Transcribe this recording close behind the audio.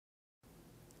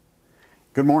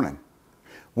Good morning.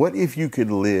 What if you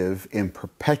could live in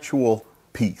perpetual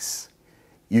peace?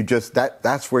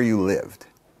 That's where you lived.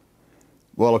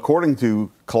 Well, according to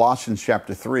Colossians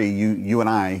chapter 3, you and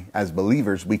I, as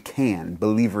believers,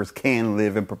 believers can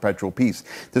live in perpetual peace.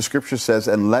 The scripture says,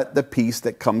 and let the peace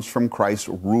that comes from Christ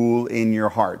rule in your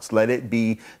hearts. Let it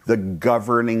be the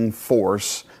governing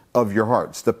force of your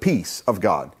hearts. The peace of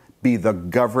God be the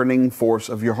governing force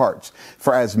of your hearts.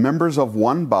 For as members of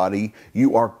one body,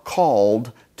 you are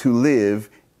called to live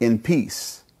in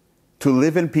peace. To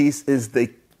live in peace is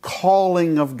the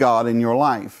calling of God in your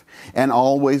life, and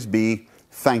always be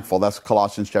thankful. That's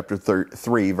Colossians chapter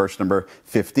 3, verse number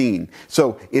 15.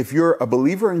 So if you're a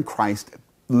believer in Christ,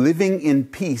 living in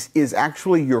peace is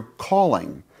actually your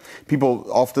calling. People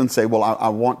often say, well, I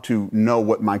want to know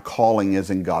what my calling is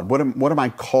in God. What am I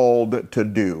called to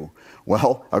do?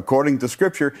 Well, according to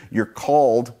Scripture, you're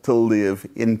called to live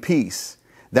in peace.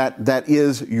 That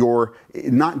is your,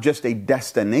 not just a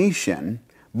destination,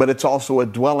 but it's also a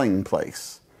dwelling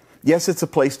place. Yes, it's a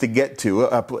place to get to.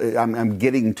 I'm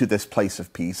getting to this place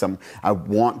of peace. I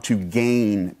want to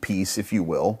gain peace, if you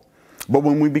will. But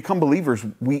when we become believers,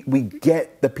 we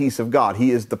get the peace of God. He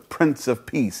is the Prince of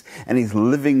Peace, and He's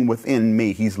living within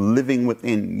me. He's living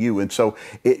within you. And so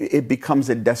it becomes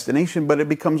a destination, but it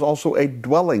becomes also a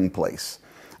dwelling place,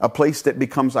 a place that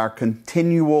becomes our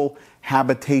continual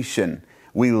habitation.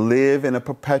 We live in a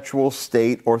perpetual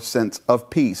state or sense of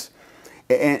peace.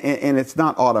 And it's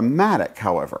not automatic,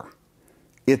 however.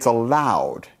 It's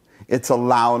allowed. It's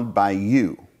allowed by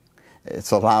you.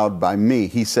 It's allowed by me.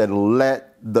 He said, let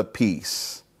the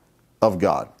peace of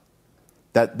God.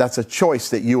 That's a choice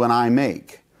that you and I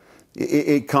make.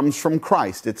 It comes from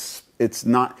Christ. It's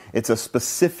a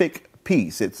specific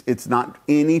peace. It's not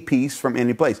any peace from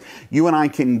any place. You and I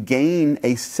can gain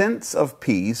a sense of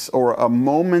peace or a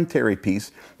momentary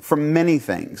peace from many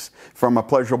things, from a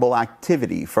pleasurable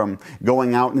activity, from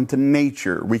going out into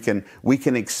nature. We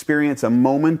can experience a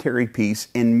momentary peace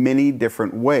in many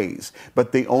different ways.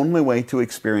 But the only way to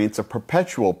experience a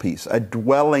perpetual peace, a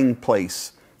dwelling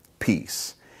place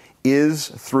peace, is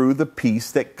through the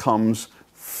peace that comes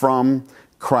from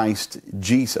Christ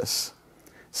Jesus.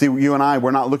 See, you and I,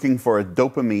 we're not looking for a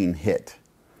dopamine hit.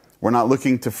 We're not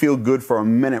looking to feel good for a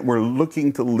minute. We're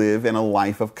looking to live in a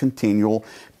life of continual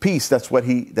peace. That's what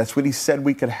he said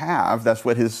we could have. That's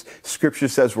what his scripture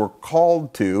says we're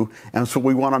called to. And so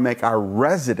we want to make our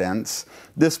residence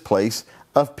this place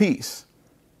of peace.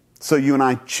 So you and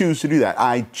I choose to do that.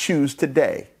 I choose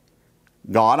today,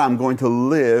 God, I'm going to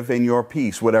live in your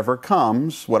peace. Whatever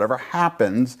comes, whatever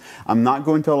happens, I'm not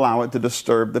going to allow it to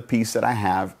disturb the peace that I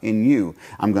have in you.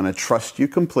 I'm going to trust you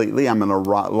completely. I'm going to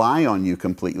rely on you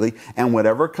completely. And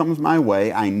whatever comes my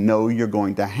way, I know you're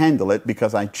going to handle it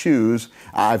because I've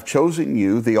chosen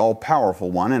you, the all-powerful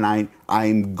one, and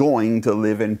I'm going to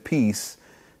live in peace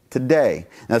today.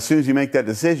 Now, as soon as you make that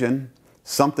decision,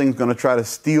 something's going to try to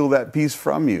steal that peace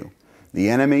from you. The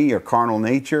enemy, your carnal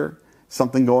nature,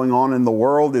 something going on in the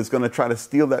world is going to try to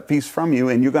steal that peace from you,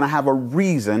 and you're going to have a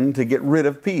reason to get rid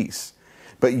of peace.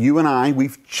 But you and I,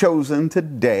 we've chosen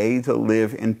today to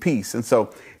live in peace. And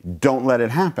so don't let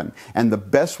it happen. And the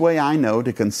best way I know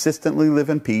to consistently live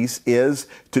in peace is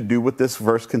to do what this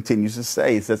verse continues to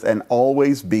say. It says, and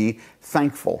always be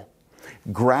thankful.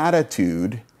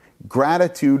 Gratitude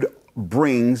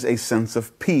brings a sense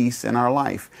of peace in our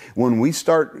life. When we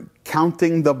start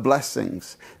counting the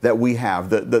blessings that we have,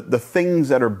 the things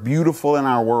that are beautiful in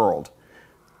our world.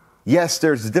 Yes,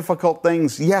 there's difficult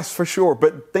things. Yes, for sure.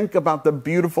 But think about the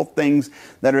beautiful things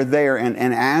that are there. And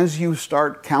as you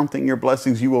start counting your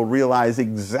blessings, you will realize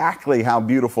exactly how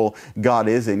beautiful God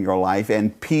is in your life.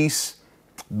 And peace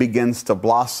begins to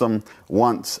blossom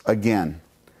once again.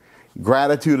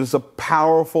 Gratitude is a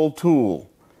powerful tool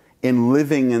in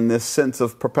living in this sense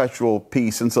of perpetual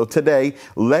peace. And so today,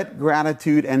 let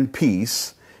gratitude and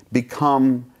peace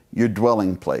become your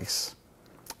dwelling place.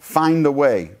 Find a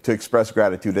way to express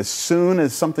gratitude. As soon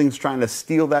as something's trying to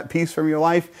steal that peace from your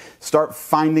life, start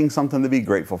finding something to be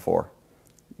grateful for.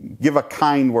 Give a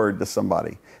kind word to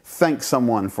somebody. Thank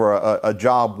someone for a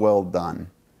job well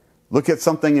done. Look at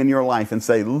something in your life and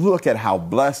say, look at how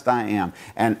blessed I am.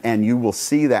 And you will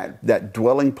see that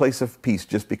dwelling place of peace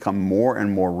just become more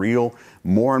and more real,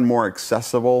 more and more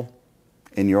accessible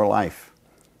in your life.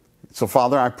 So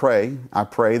Father, I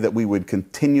pray that we would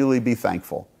continually be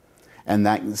thankful. And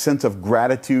that sense of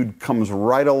gratitude comes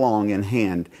right along in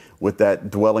hand with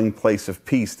that dwelling place of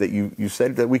peace that you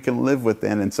said that we can live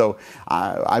within. And so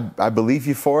I believe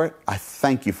you for it. I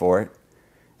thank you for it.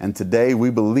 And today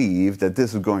we believe that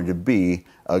this is going to be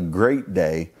a great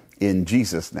day in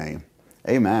Jesus' name.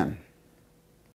 Amen.